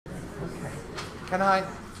Can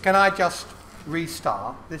I just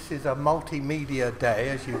restart? This is a multimedia day,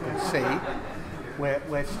 as you can see.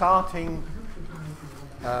 We're starting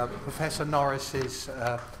Professor Norris's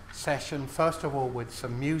session, first of all, with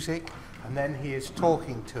some music, and then he is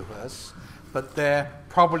talking to us, but there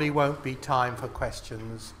probably won't be time for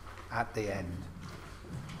questions at the end.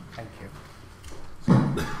 Thank you.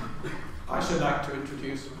 I should like to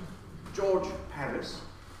introduce George Harris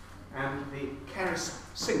and the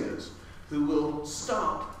Carys-Singers, who will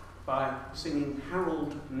start by singing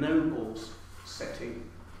Harold Noble's setting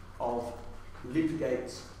of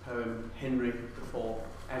Lydgate's poem Henry before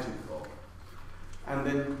Agincourt, and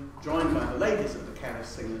then joined by the ladies of the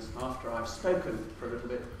Carys-Singers after I've spoken for a little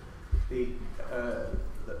bit.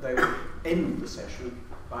 They will end the session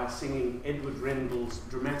by singing Edward Rendell's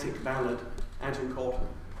dramatic ballad Agincourt,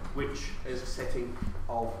 which is a setting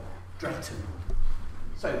of Drayton.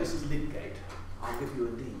 So this is Lydgate. I'll give you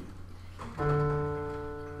a D.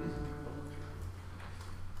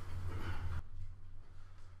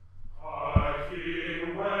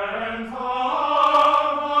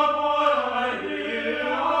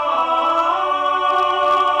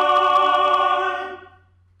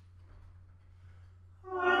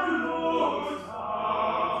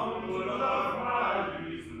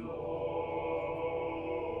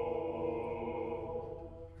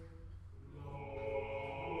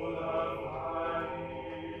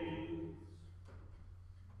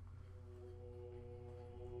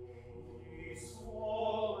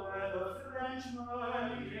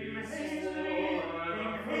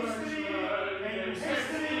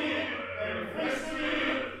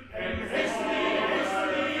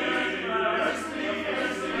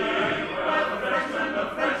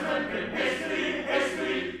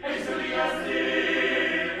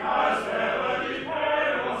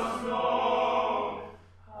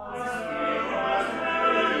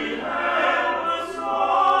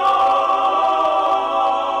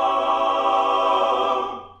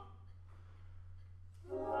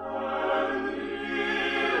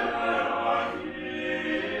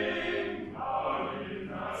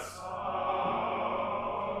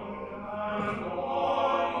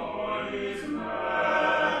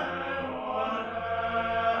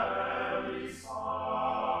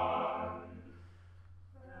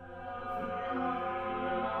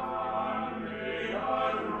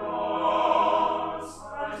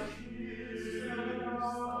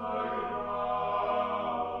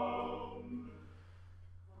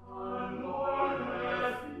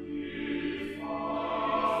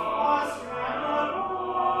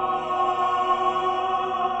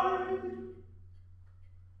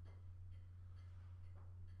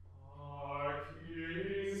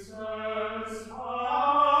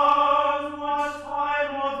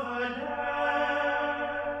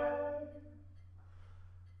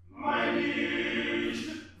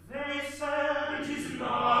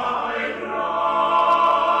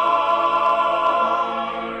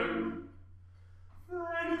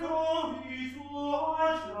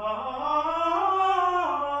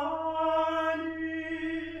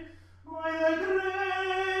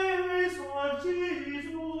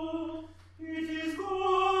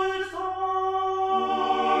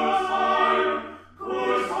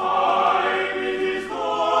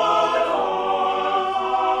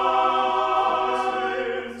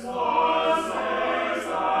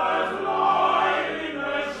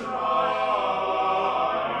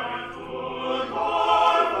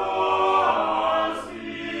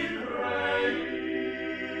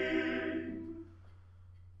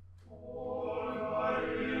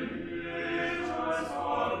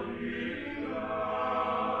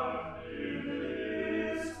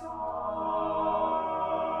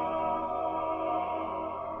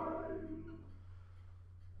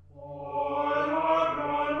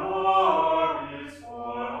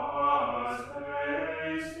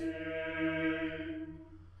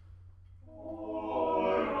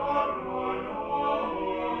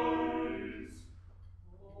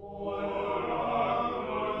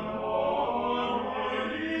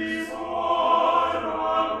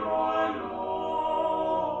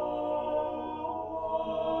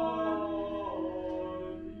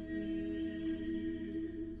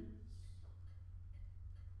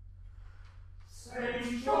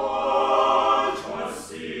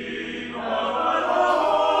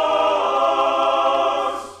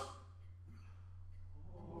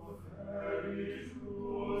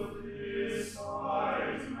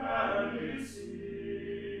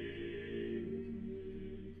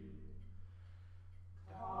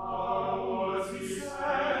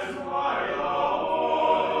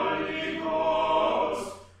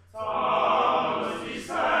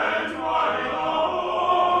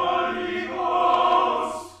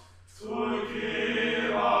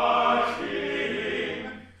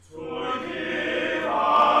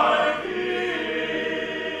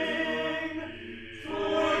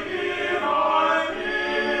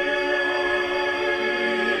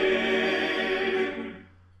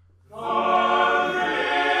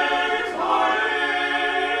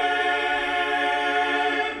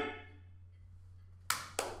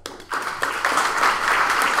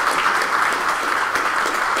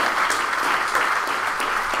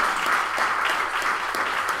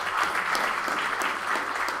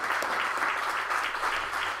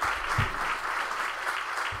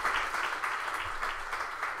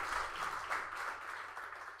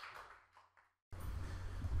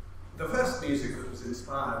 The first music that was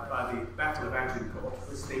inspired by the Battle of Agincourt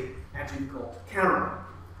was the Agincourt Carol.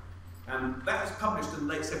 And that was published in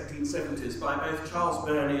the late 1770s by both Charles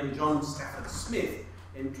Burney and John Stafford Smith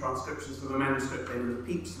in transcriptions from a manuscript in the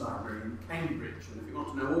Pepys Library in Cambridge. And if you want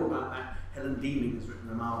to know all about that, Helen Deeming has written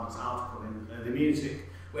a marvellous article in The Music,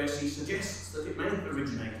 where she suggests that it may have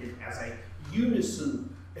originated as a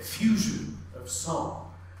unison effusion of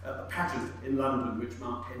song at the pageant in London which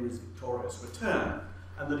marked Henry's victorious return,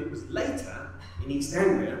 and that it was later, in East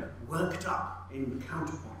Anglia, worked up in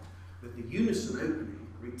counterpoint, with the unison opening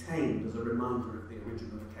retained as a reminder of the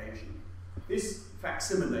original occasion. This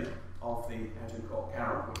facsimile of the Agincourt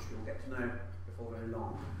Carol, which you'll get to know before very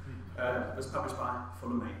long, was published by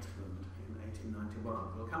Fuller Maitland in 1891.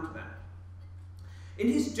 We'll come to that.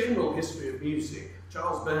 In his General History of Music,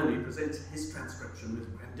 Charles Burney presents his transcription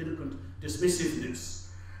with grandiloquent dismissiveness,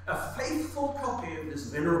 a faithful copy of this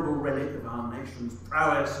venerable relic of our nation's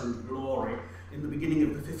prowess and glory in the beginning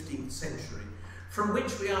of the 15th century, from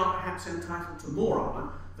which we are perhaps entitled to more honour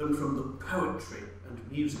than from the poetry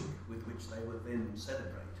and music with which they were then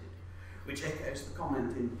celebrated, which echoes the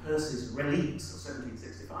comment in Percy's Reliques of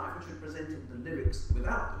 1765, which had presented the lyrics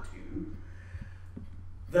without the tune,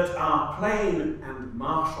 that our plain and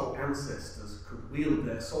martial ancestors could wield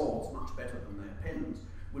their swords much better than their pens,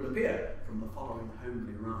 will appear from the following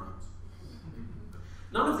homely rhymes.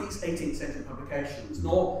 None of these 18th century publications,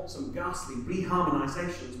 nor some ghastly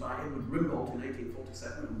reharmonisations by Edward Rimbault in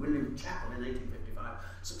 1847 and William Chappell in 1855,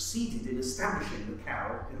 succeeded in establishing the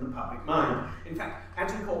carol in the public mind. In fact,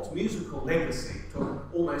 Agincourt's musical legacy took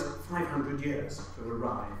almost 500 years to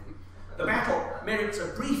arrive. The battle merits a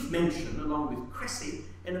brief mention, along with Cressy,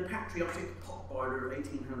 in a patriotic potboiler of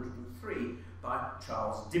 1803 by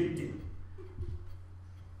Charles Dibdin.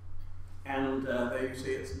 And there you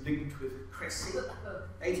see it's linked with Cressy.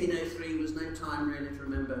 1803 was no time really to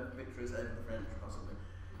remember victories over the French, possibly.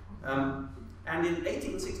 And in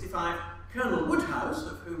 1865, Colonel Woodhouse,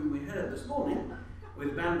 of whom we heard this morning,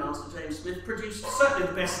 with Bandmaster James Smith, produced certainly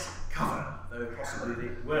the best cover, though possibly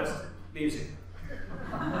the worst music.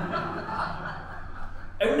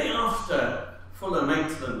 Only after Fuller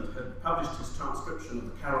Maitland had published his transcription of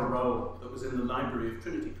the Carol Roll that was in the library of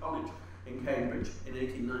Trinity College in Cambridge in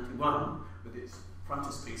 1891, with its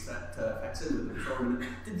frontispiece, that facsimile that we saw in a minute,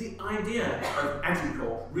 did the idea of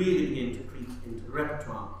Agincourt really begin to creep into the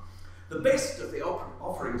repertoire. The best of the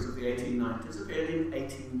offerings of the 1890s appeared in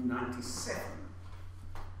 1897.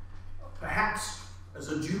 Perhaps as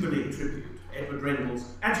a Jubilee tribute, Edward Rendell's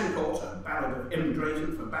Agincourt, a ballad of M.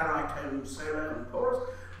 Drayton for baritone, solo and chorus,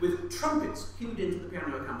 with trumpets cued into the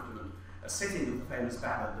piano accompaniment, a setting of the famous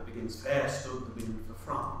ballad that begins, "Fair stood the wind for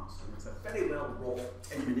France." And it's a very well wrought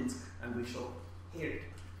 10 minutes, and we shall hear it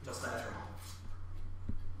just later on.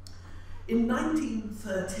 In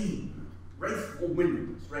 1913, Ralph Vaughan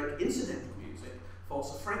Williams wrote incidental music for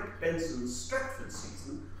Sir Frank Benson's Stratford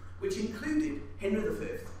season, which included Henry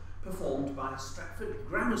V, performed by Stratford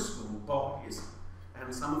Grammar School boys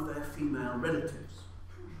and some of their female relatives.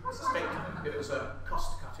 I suspect it was a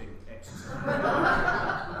cost-cutting exercise.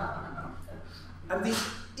 And the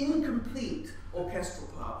incomplete orchestral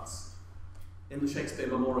parts in the Shakespeare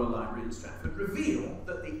Memorial Library in Stratford reveal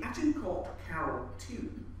that the Agincourt Carol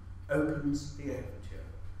tune opens the overture,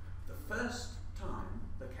 the first time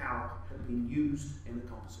the carol had been used in a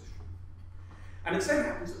composition. And it so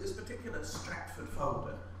happens that this particular Stratford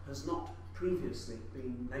folder has not previously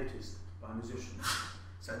been noticed by musicians.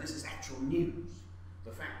 So this is actual news,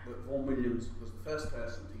 the fact that Vaughan Williams was the first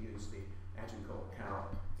person to use the Agincourt Carol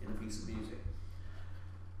in a piece of music.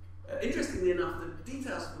 Interestingly enough, the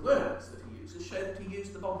details of the words that he uses show that he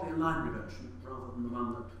used the Bodleian Library version rather than the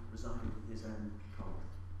one that resided in his own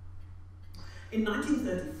college. In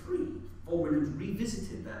 1933, Vaughan Williams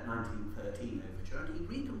revisited that 1913 overture and he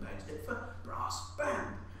recomposed it for brass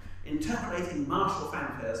band, interpolating martial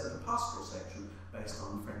fanfares at a pastoral section based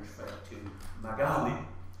on the French folk tune Magali,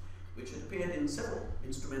 which had appeared in several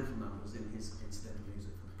instrumental numbers in his incidental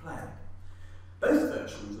music for the play. Both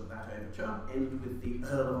versions of that overture end with the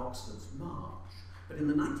Earl of Oxford's March, but in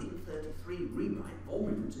the 1933 rewrite, Vaughan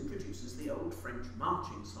Williams introduces the old French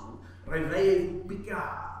marching song Réveillez-vous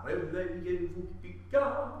Picard, Réveillez-vous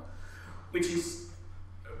Picard, which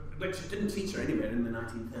didn't feature anywhere in the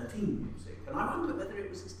 1913 music, and I wonder whether it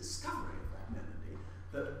was his discovery of that melody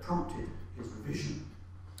that prompted his revision.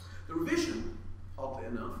 The revision, oddly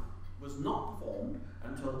enough, was not performed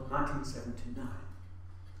until 1979.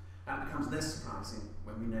 That becomes less surprising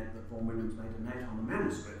when we note that Vaughan Williams made a note on the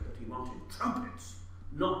manuscript that he wanted trumpets,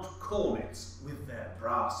 not cornets, with their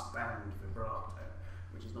brass band vibrato,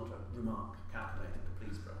 which is not a remark calculated to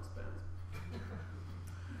please brass bands.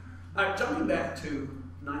 Jumping back to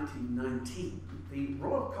 1919, the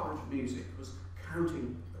Royal College of Music was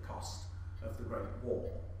counting the cost of the Great War.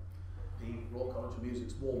 The Royal College of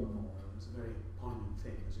Music's War Memorial is a very poignant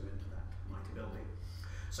thing as you enter that mighty building.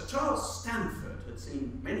 Sir Charles Stanford had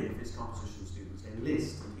seen many of his composition students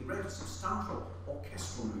enlist, and he wrote a substantial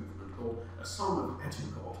orchestral movement called A Song of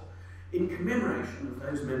Agincourt in commemoration of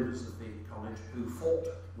those members of the college who fought,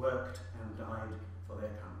 worked and died for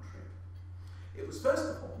their country. It was first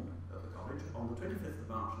performed at the college on the 25th of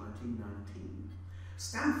March 1919.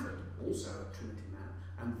 Stanford, also a Trinity man,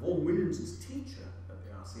 and Vaughan Williams's teacher at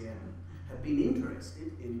the RCM, had been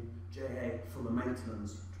interested in J.A. Fuller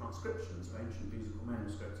Maitland's transcriptions of ancient musical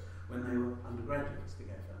manuscripts when they were undergraduates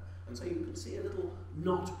together. And so you can see a little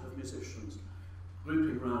knot of musicians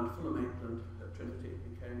grouping around Fuller Maitland at Trinity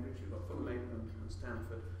in Cambridge. You've got Fuller Maitland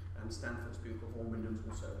and Stanford's pupil Vaughan Williams,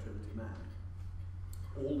 also a Trinity man,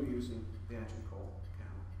 all using the Agincourt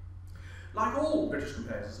canon. Like all British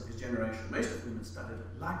composers of his generation, most of whom had studied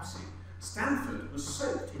at Leipzig, Stanford was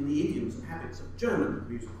soaked in the idioms and habits of German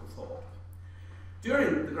musical thought.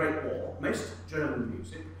 During the Great War, most German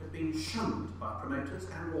music had been shunned by promoters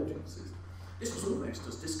and audiences. This was almost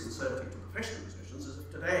as disconcerting to professional musicians as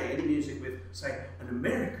if today any music with, say, an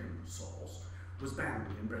American source was banned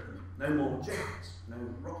in Britain. No more jazz, no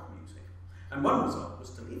rock music. And one result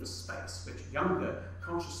was to leave a space which younger,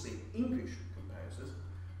 consciously English composers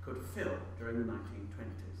could fill during the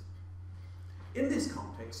 1920s. In this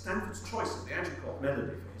context, Stanford's choice of the Agincourt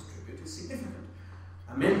melody for his tribute is significant.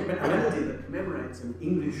 A melody that commemorates an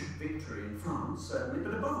English victory in France, certainly,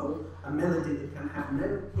 but above all, a melody that can have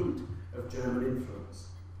no hint of German influence.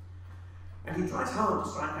 And he tries hard to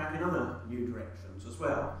strike out in other new directions as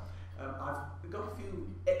well. I've got a few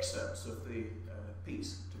excerpts of the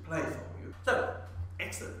piece to play for you. So,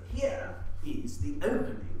 excellent. Here is the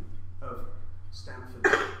opening of Stanford's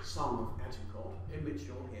Song of Agincourt, in which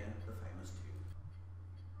you'll hear the famous tune.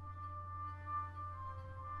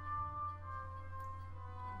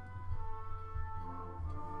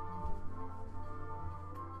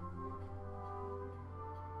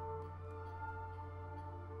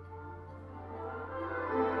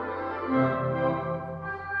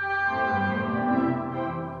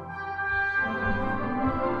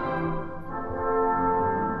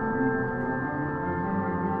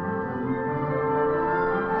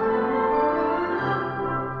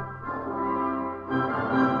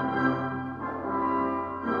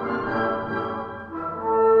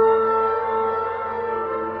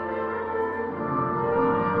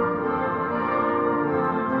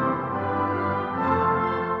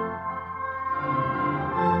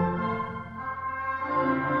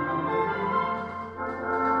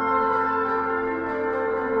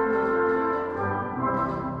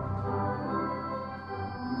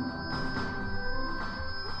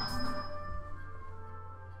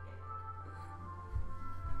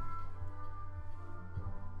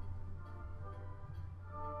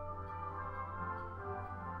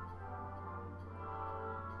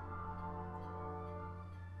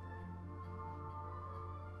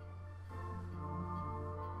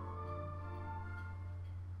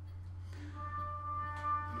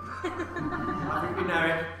 I think we know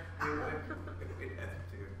it.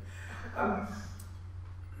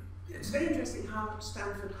 It's very interesting how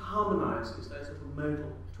Stanford harmonises those little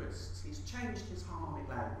modal twists. He's changed his harmonic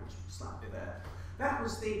language slightly there. That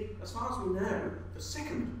was as far as we know, the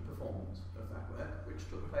second performance of that work, which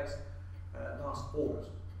took place last August,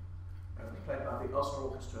 played by the Ulster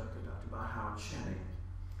Orchestra, conducted by Howard Shelley.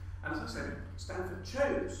 And as I said, Stanford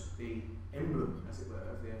chose the emblem, as it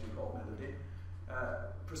were, of the Agincourt melody,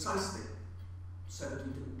 precisely so that he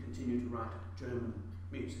didn't continue to write German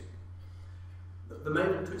music. The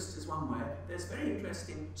modal twist is one way. There's a very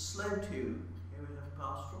interesting slow tune, here we have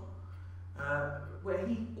pastoral, where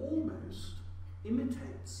he almost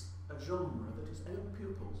imitates a genre that his own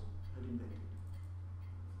pupils had invented.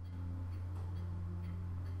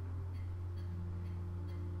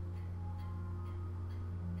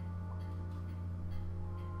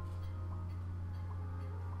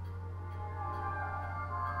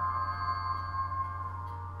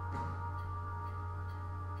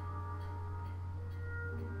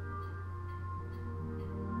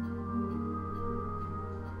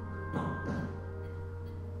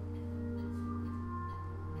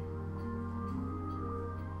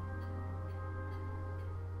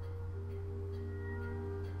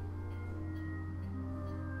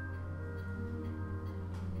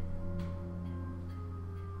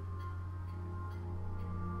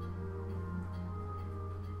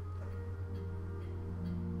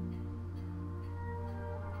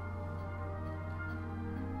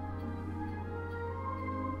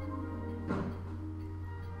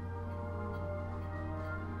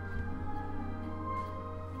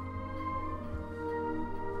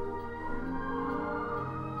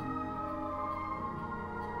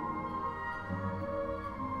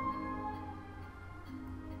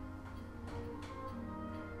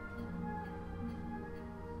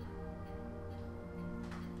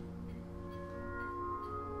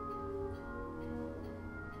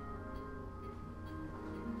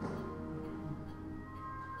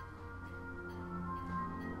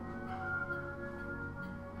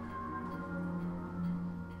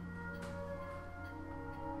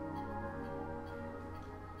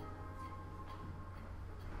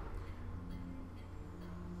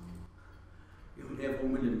 hear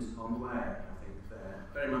Vaughan Williams on the way, I think, there.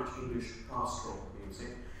 Very much English pastoral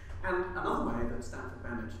music. And another way that Stanford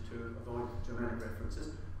managed to avoid Germanic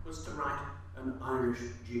references was to write an Irish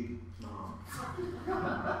jig march.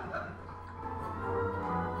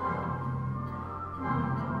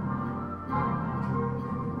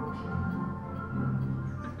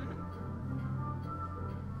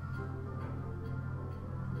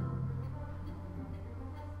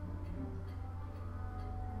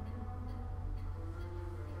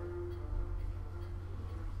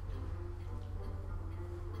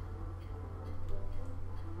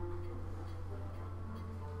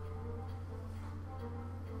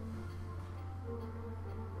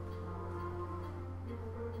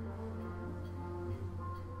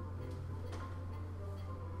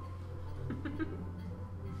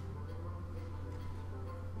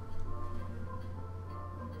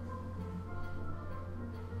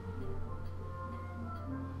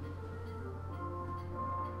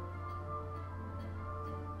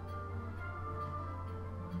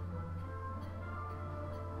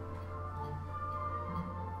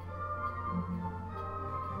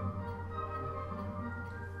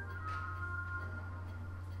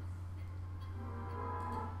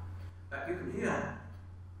 You can hear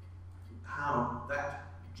how that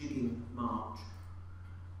jigging march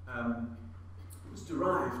was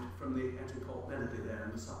derived from the Agincourt melody there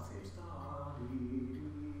in the sub-theme.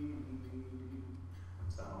 And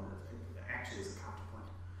so on. It actually is a counterpoint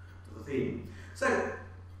to the theme. So,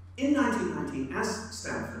 in 1919, as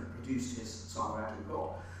Stanford produced his Song of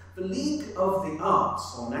Agincourt, the League of the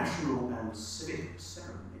Arts, or National and Civic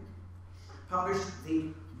Ceremony, published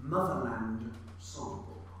the Motherland Songbook.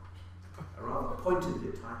 A rather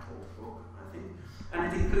pointedly titled book, I think, and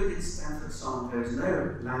it included Stanford's song There Is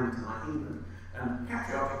No Land Like England, and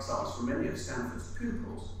patriotic songs from many of Stanford's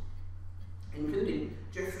pupils, including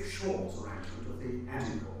Geoffrey Shaw's arrangement of the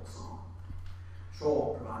Agincourt song.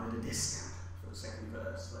 Shaw provided a descant for the second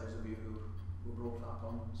verse. Those of you who were brought up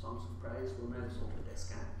on songs of praise will know the sort of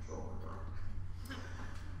descant Shaw would write.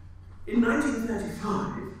 In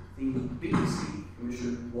 1935, the BBC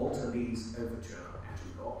commissioned Walter Lee's overture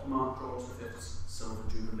to mark George V's Silver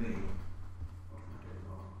Jubilee. What am I doing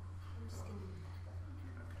wrong?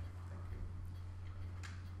 Okay,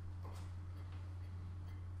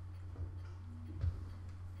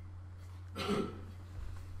 thank you.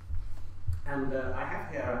 And I have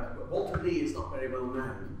here, Walter Lee is not very well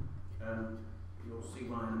known. You'll see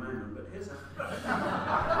why in a moment, but here's a...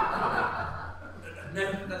 No,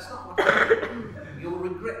 that's not what I mean. You'll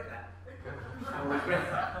regret that. You'll regret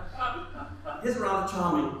that. Here's a rather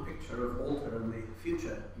charming picture of Walter and the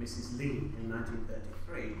future Mrs. Lee in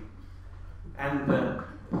 1933. And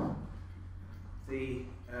the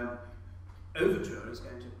overture is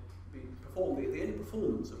going to be performed, the only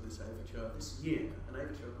performance of this overture this year, an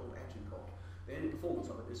overture called Agincourt. The only performance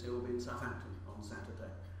of it this year will be in Southampton on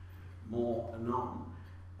Saturday. More anon.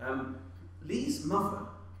 Lee's mother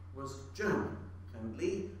was German, and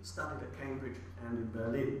Lee studied at Cambridge and in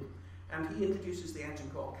Berlin. And he introduces the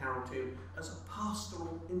Agincourt carol tune as a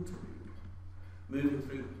pastoral interlude, moving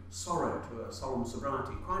through sorrow to a solemn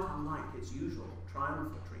sobriety, quite unlike its usual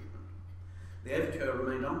triumphal treatment. The overture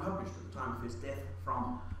remained unpublished at the time of his death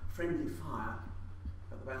from friendly fire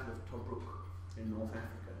at the Battle of Tobruk in North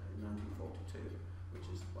Africa in 1942,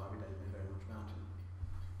 which is why we don't know very much about him.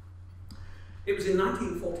 It was in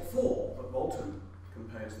 1944 that Walton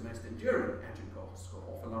composed the most enduring Agincourt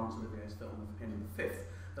score for Laurence Olivier's film of Henry V.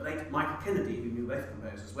 The late Michael Kennedy, who knew both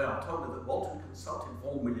composers well, told me that Walton consulted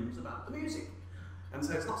Vaughan Williams about the music. And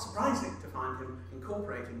so it's not surprising to find him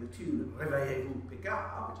incorporating the tune Réveillez-vous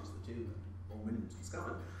Picard, which is the tune that Vaughan Williams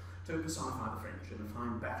discovered, to personify the French in a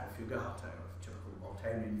fine battle fugato of typical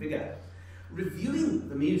Waltonian vigour. Reviewing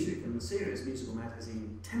the music in the serious musical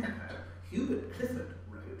magazine Tempo, Hubert Clifford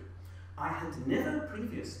wrote, "I had never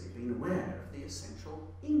previously been aware of the essential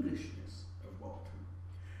Englishness of Walton.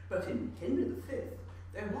 But in Henry V,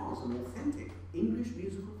 there was an authentic English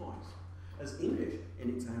musical voice, as English in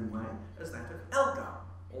its own way as that of Elgar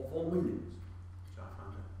or Vaughan Williams," which I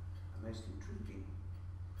found a most intriguing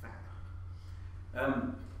fact.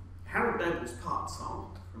 Harold Noble's part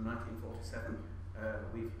song from 1947,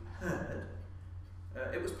 we've heard.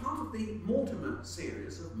 It was part of the Mortimer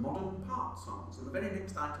series of modern part songs, and the very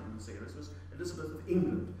next item in the series was Elizabeth of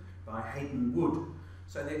England by Hayden Wood.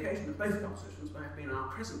 So the occasion of both compositions may have been our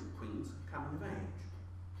present Queen's coming of age.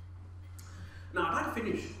 Now, I'd like to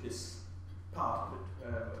finish this part of it,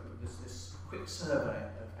 this quick survey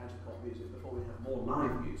of Agincourt music before we have more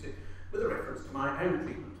live music, with a reference to my own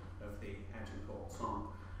treatment of the Agincourt song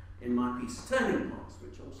in my piece Turning Points,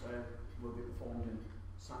 which also will be performed in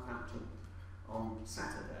Southampton on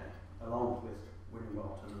Saturday, along with William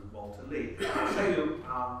Walton and Walter Lee. I'll show you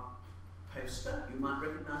our poster. You might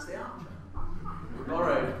recognise the archer. We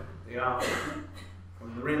borrowed the archer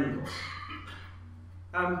from the Rindle.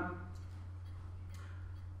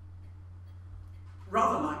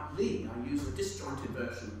 Rather like Lee, I use a disjointed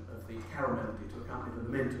version of the carol melody to accompany the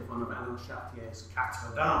lament of one of Alain Chartier's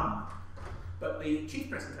Quatre Dames. But the chief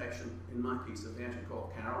presentation in my piece of the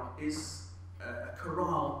Agincourt carol is a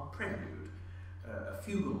chorale prelude, a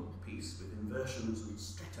fugal piece with inversions and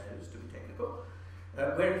strettos, to be technical,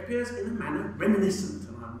 where it appears in a manner reminiscent,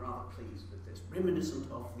 and I'm rather pleased with this, reminiscent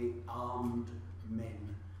of the armed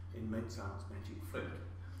men in Mozart's Magic Flute.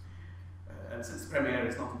 And since the premiere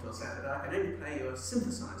is not until Saturday, I can only play you a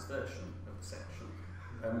synthesised version of the section.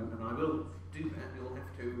 And I will do that. You'll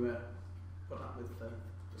have to put up with the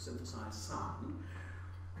synthesised sound.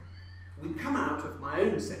 We come out of my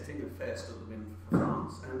own setting of Fair Still the Wind for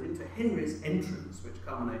France and into Henry's entrance, which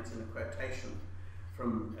culminates in a quotation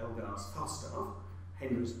from Elgar's Falstaff,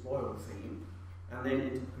 Henry's royal theme, and then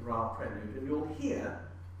into the chorale prelude. And you'll hear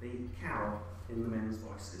the carol in the men's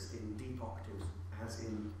voices in deep octaves, as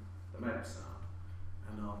in the Mozart,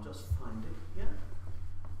 and I'll just find it here.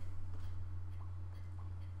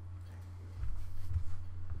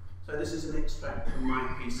 So this is an extract from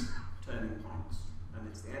my piece, Turning Points, and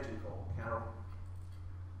it's the Agincourt carol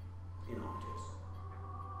in octaves.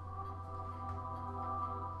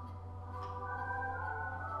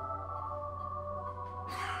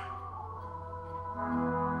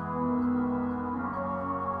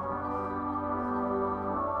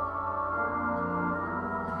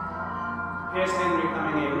 Here's Henry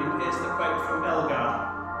coming in, and here's the quote from Elgar.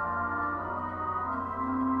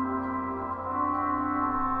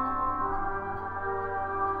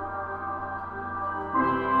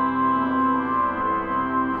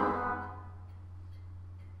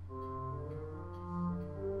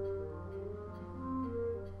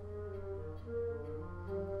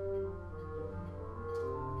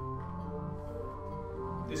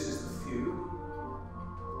 This is the fugue.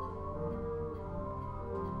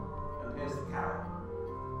 And here's the carol.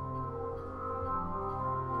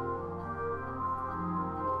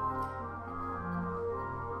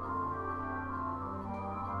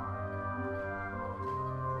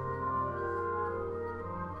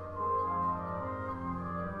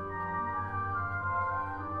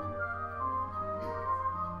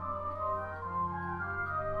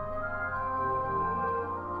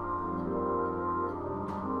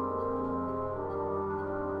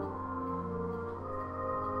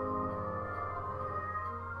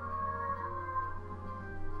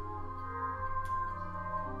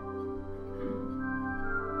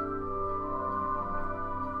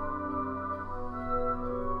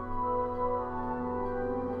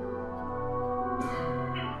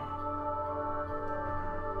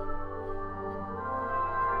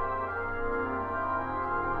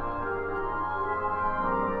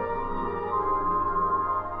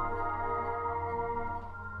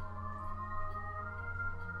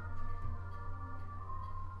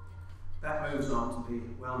 That moves on to the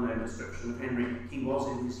well-known description of Henry. He was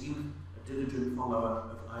in his youth a diligent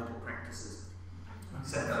follower of idle practices,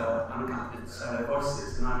 except for unaccompanied solo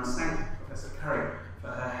voices, and I must thank Professor Curry for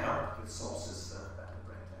her help with sources. That was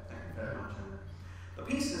great. Thank you very much, Anna. The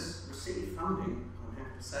piece has received funding, I'm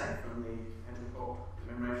happy to say, from the Agincourt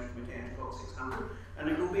Commemoration Committee, Agincourt600, and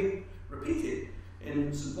it will be repeated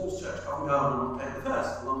in St Paul's Church, Covent Garden, on October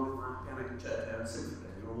 1st, along with my piano concerto and symphony.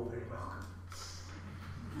 You're all very welcome.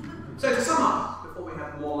 So to sum up, before we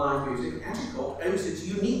have more live music, Agincourt owes its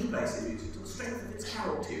unique place in music to the strength of its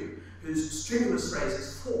carol tune, whose strenuous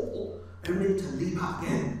phrases fall only to leap up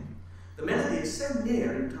again. The melody is so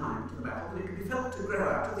near in time to the battle that it can be felt to grow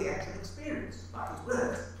out of the actual experience, like its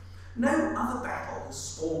words. No other battle has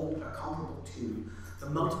spawned a comparable tune. The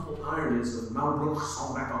multiple ironies of Malbruch,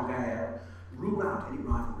 Songbach, and Gael rule out any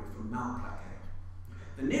rivalry from Malplaquet.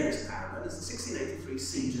 The nearest parallel is the 1683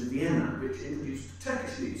 Siege of Vienna, which introduced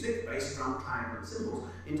Turkish music, bass, drum, triangle, and cymbals,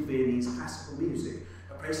 into Viennese classical music,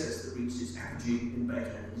 a process that reached its apogee in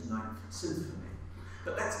Beethoven's Ninth Symphony.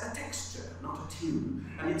 But that's a texture, not a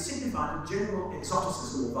tune, and it signified a general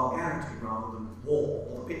exoticism or vulgarity rather than war,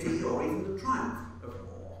 or the pity, or even the triumph of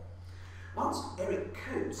war. Once Eric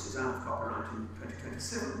Coates is out of copyright in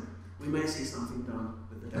 2027, we may see something done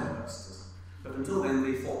with the Dalebusters. But until then,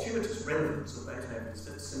 the fortuitous relevance of Beethoven's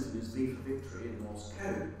Fifth Symphony's V for Victory in Morse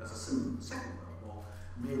code as a symbol of the Second World War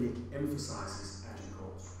merely emphasises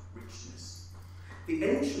Agincourt's richness. The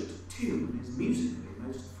ancient tune is musically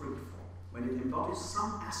most fruitful when it embodies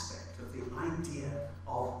some aspect of the idea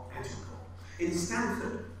of Agincourt. In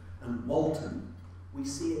Stanford and Walton, we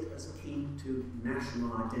see it as a key to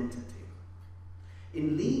national identity.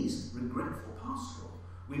 In Lee's regretful pastoral,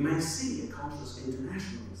 we may see a conscious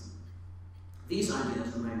internationalism. These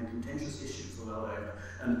ideas remain contentious issues the world over,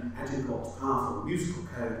 and Agincourt's powerful musical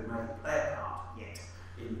code may play a part yet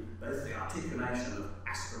in both the articulation of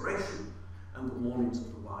aspiration and the warnings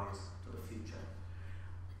of the wise to the future.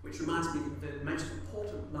 Which reminds me that the most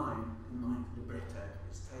important line in my libretto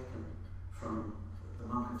is taken from the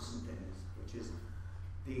Monk of St. Denis, which is,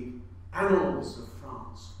 "The annals of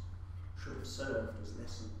France should have served as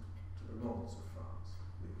lesson to the laws of France,"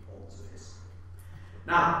 the importance of history.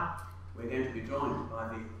 Now, we're going to be joined by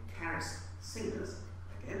the Caris singers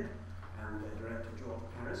again, and their director George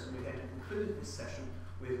Paris, and we're going to conclude this session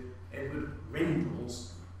with Edward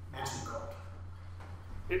Rendell's Agincourt.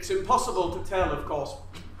 It's impossible to tell, of course,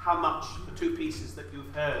 how much the two pieces that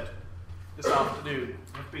you've heard this afternoon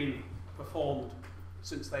have been performed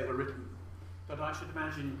since they were written, but I should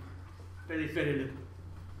imagine very, very little.